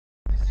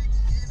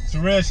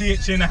Sherelle,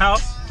 she in the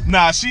house?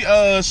 Nah, she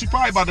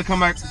probably about to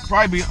come back.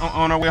 Probably be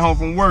on her way home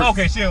from work.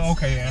 Okay,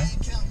 okay, yeah.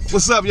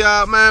 What's up,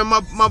 y'all, man?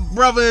 My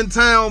brother in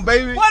town,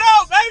 baby. What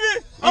up,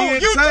 baby? On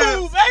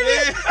YouTube,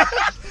 baby.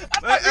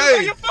 Yeah.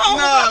 Hey, your phone.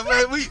 Nah,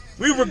 man,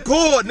 we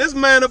recording. This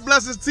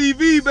ManOfBlessings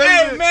TV, baby.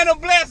 Hey,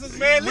 ManOfBlessings,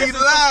 man. Listen,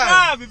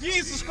 subscribe. If you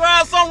ain't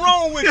subscribed, something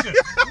wrong with you.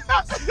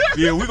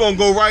 Yeah, we gonna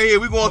go right here.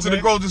 We going to the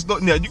grocery store.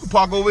 Yeah, you can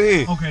park over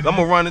here. Okay. I'm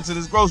gonna run into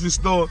this grocery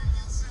store.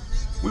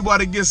 We about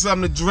to get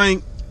something to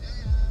drink.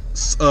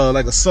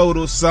 Like a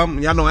soda or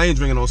something. Y'all know I ain't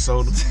drinking no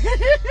soda.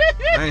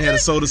 I ain't had a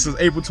soda since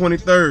April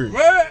 23rd.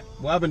 What?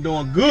 Well, I've been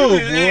doing good, boy.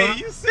 Hey,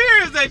 you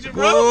serious, ain't you,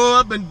 bro? Boy,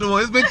 I've been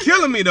doing. It's been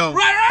killing me though.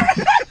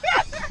 Right.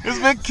 It's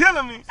been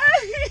killing me.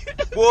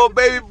 Boy,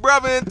 baby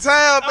brother in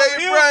town,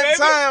 baby brother in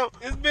town.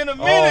 It's been a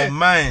minute. Oh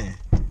man.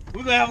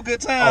 We're gonna have a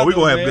good time. Oh, we're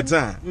gonna have a good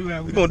time.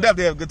 We're gonna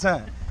definitely have a good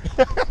time.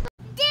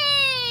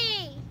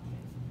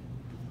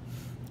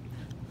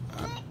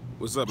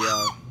 What's up,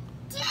 y'all?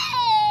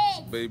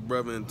 Baby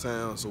brother in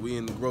town, so we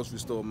in the grocery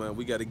store, man.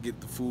 We gotta get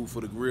the food for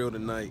the grill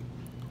tonight.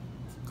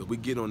 Cause we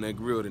get on that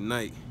grill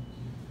tonight.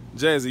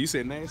 Jazzy, you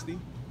said nasty?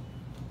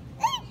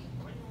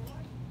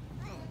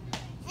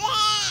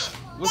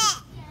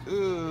 What's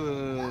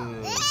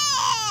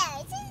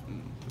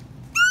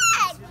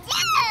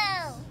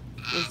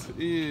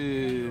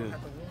yeah.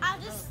 I'll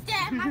just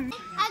step my feet.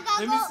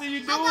 Let me see you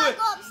do it. I gotta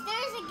go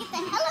upstairs and get the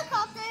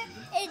helicopter.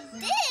 It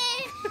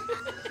did.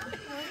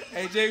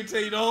 Hey, Jay,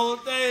 tell you the whole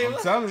thing. I'm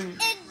telling you.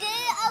 It did.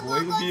 Boy,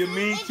 it gonna be a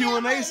mean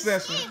Q&A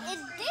session. It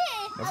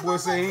did. That boy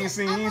say he ain't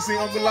seen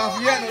Uncle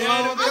Lafayette in a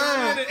long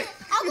time.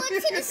 I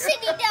went to the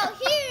city down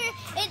here.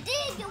 It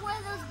did get one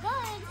of those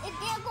guns. It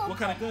did go. What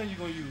kind of gun you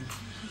gonna use?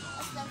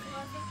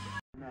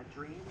 That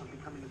dream of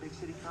becoming a big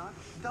city cop,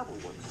 double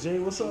whoopsie. Jay,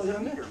 what's up,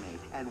 young man?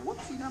 And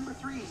whoopsie number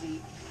 3Z,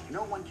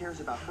 no one cares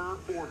about her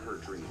or her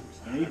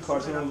dreams. Man, you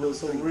cartoon look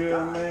so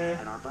real,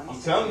 man.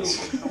 I'm telling you.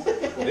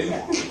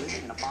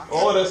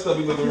 All that stuff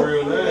be looking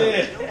real now. No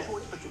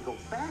choice but to go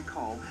back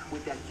home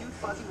with that cute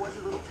fuzzy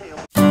wuzzy little tail.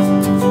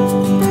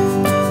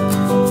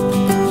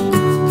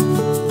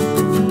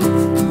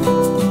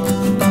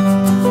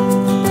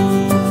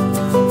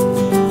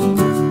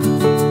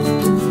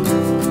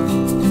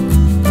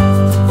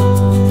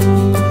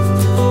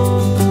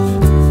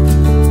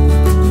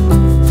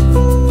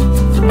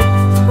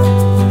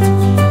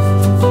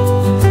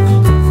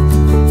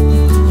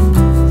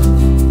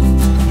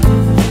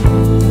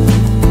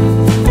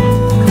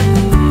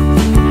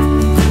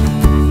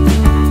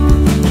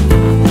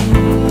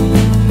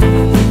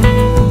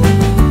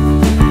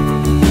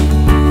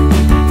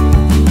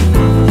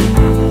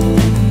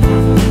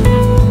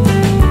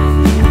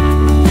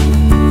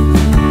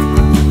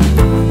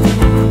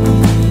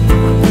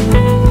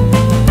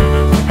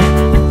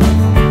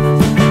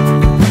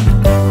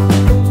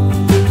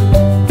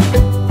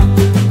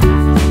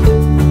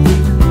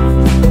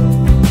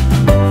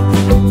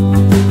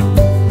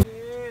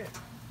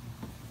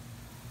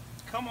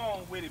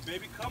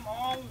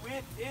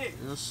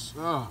 Yes,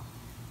 sir.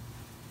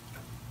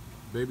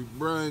 Baby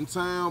bruh in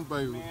town,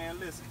 baby. Man,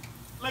 listen.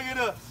 Look at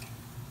us.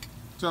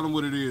 Tell them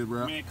what it is,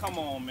 bro. Man, come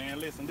on, man.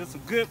 Listen, this is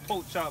some good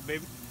pork chop,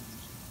 baby.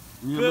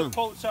 You Good know,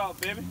 pork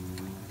chop, baby.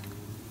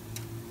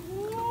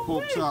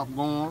 pork chop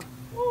going.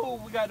 Ooh,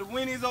 we got the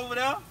Winnies over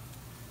there.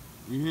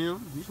 You hear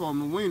him? He call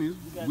them the Winnies.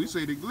 We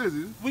say the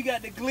glizzies. We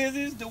got the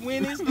glizzies, the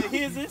Winnies, the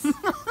hizzes.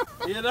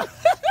 You know?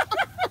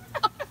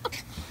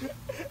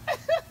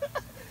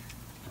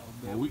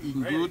 Man, we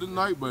eating good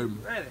tonight, baby.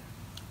 Ready.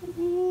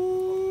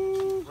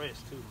 Ooh.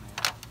 Fresh too,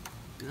 man.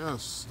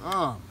 Yes,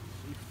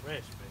 We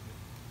fresh, baby.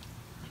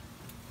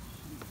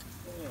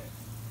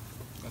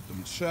 Yeah. Got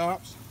them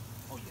chops.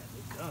 Oh yeah,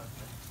 they done,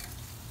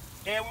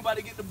 man. And we about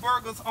to get the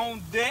burgers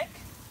on deck.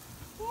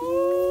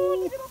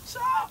 Ooh, look at them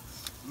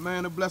chops.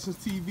 ManOfBlessings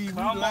TV, we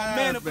Come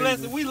live, on,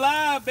 ManOfBlessings, we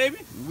live, baby.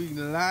 We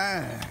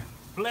live.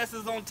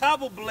 Blessings on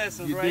top of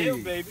blessings You right dig?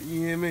 here, baby.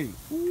 You hear me?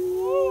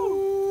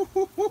 Ooh.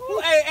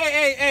 Ooh,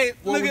 hey.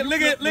 Well,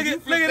 look at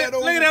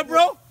that,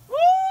 bro.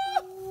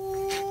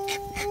 Woo.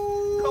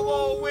 Come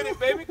on with it,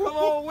 baby. Come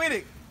on with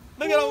it.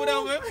 Look at over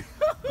there, baby.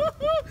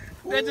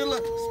 That just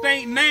look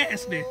stank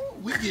nasty.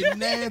 We get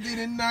nasty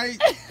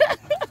tonight.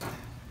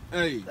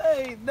 Hey,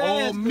 Hey, nasty,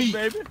 all meat.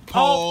 baby.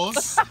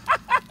 Pause.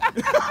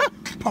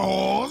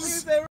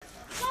 Pause.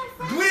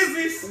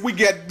 Glizzies. We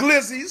got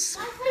glizzies.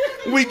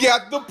 We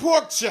got the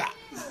pork chop.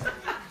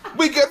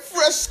 We got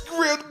fresh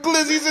grilled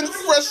glizzies and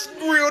fresh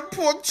grilled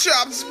pork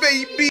chops,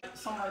 baby.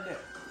 Something like that.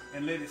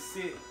 And let it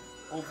sit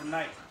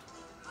overnight.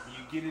 When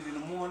you get it in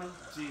the morning,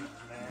 Jesus,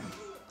 man.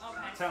 Okay.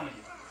 I'm telling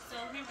you. So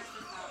here's this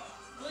sauce.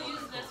 We'll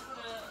use this for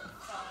the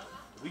sauce.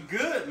 We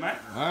good, man.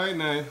 All right,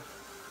 now.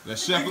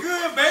 That's We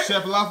good, baby.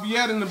 Chef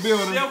Lafayette in the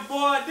building. Chef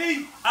Boy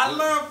D. I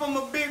learned from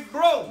a big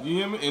bro. You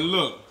hear me? And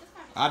look,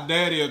 our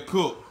daddy a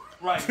cook.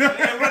 Right. They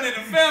running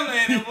the family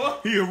anymore.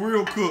 He a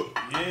real cook.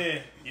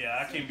 Yeah,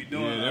 I can't be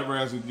doing Yeah, that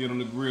ass will get on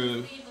the grill.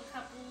 Leave a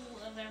couple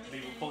of everything.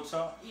 Leave a pork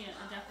chop? Yeah,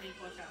 definitely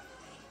pork chop.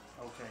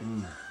 Okay.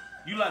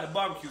 You like the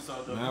barbecue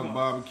sauce though? Now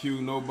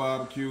barbecue, no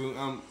barbecue.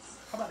 How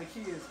about the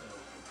kids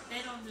though?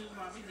 They don't do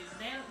barbecue.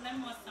 They're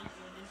more simple.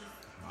 They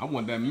just. I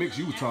want that mix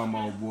you was talking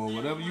about, boy.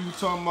 Whatever you was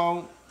talking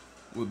about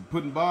with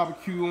putting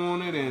barbecue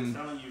on it, and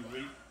I'm telling you,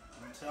 Reek.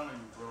 I'm telling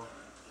you, bro.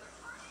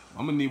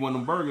 I'm gonna need one of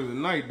them burgers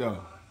tonight, though.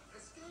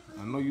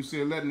 I know you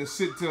said letting it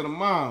sit till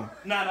tomorrow.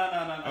 No.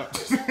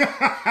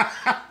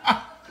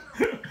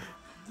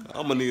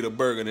 I'm gonna need a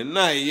burger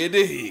tonight, you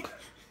dig?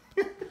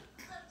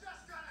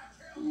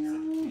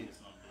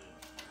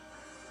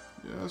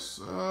 Yes,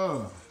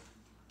 sir.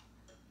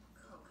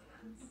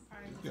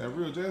 Yeah,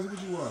 real Jazzy,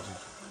 what you watching?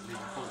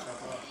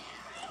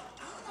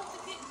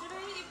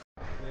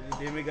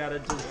 Then we gotta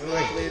just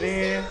sprinkle it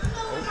in.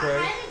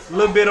 Okay. A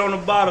little bit on the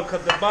bottom,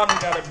 cause the bottom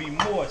gotta be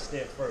moist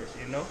at first,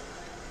 you know.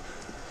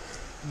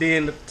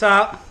 Then the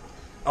top.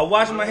 I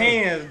wash my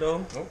hands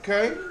though.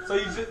 Okay. So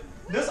you just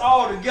this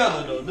all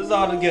together though. This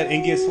all together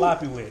and get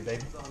sloppy with it,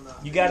 baby.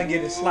 You gotta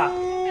get it sloppy.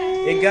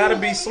 It gotta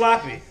be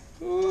sloppy.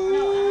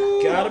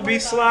 Gotta be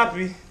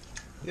sloppy.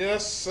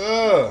 Yes,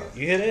 sir.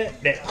 You hear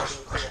that?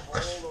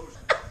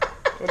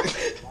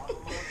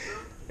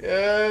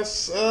 Yes,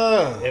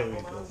 sir. There we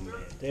go, man.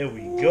 There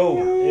we go.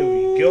 There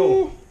we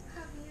go.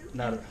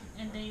 Now,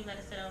 And then you let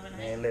it sit overnight.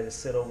 man, let it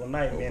sit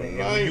overnight, man. And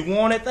Overnight. when you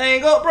want that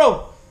thing up,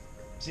 bro.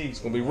 Jeez, It's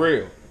gonna be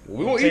real.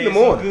 We gonna tell eat in the you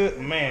some morning. good,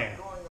 man.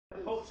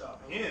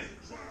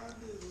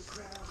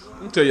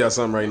 Let me tell y'all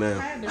something right now.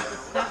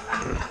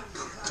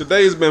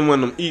 Today's been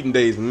one of them eating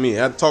days for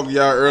me. I talked to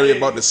y'all earlier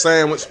about the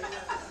sandwich.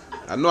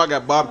 I know I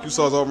got barbecue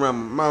sauce all around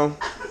my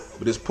mouth,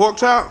 but this pork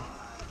chop,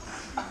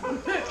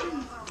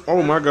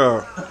 oh my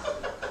God.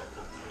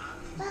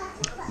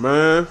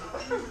 Man,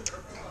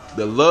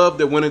 the love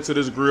that went into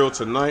this grill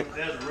tonight.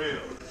 That's real.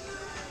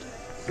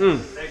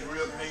 Mm. That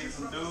grill paid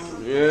some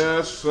dude.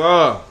 Yes,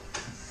 sir.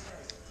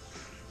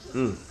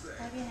 Mm.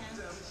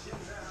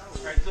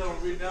 Right, tell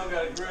them we don't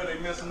got a grill, they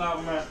missing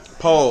out, man.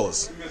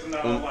 Pause. They missing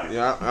out on life.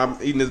 Yeah, I'm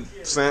eating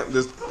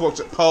this pork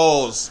chop.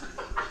 Pause.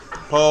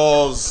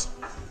 Pause.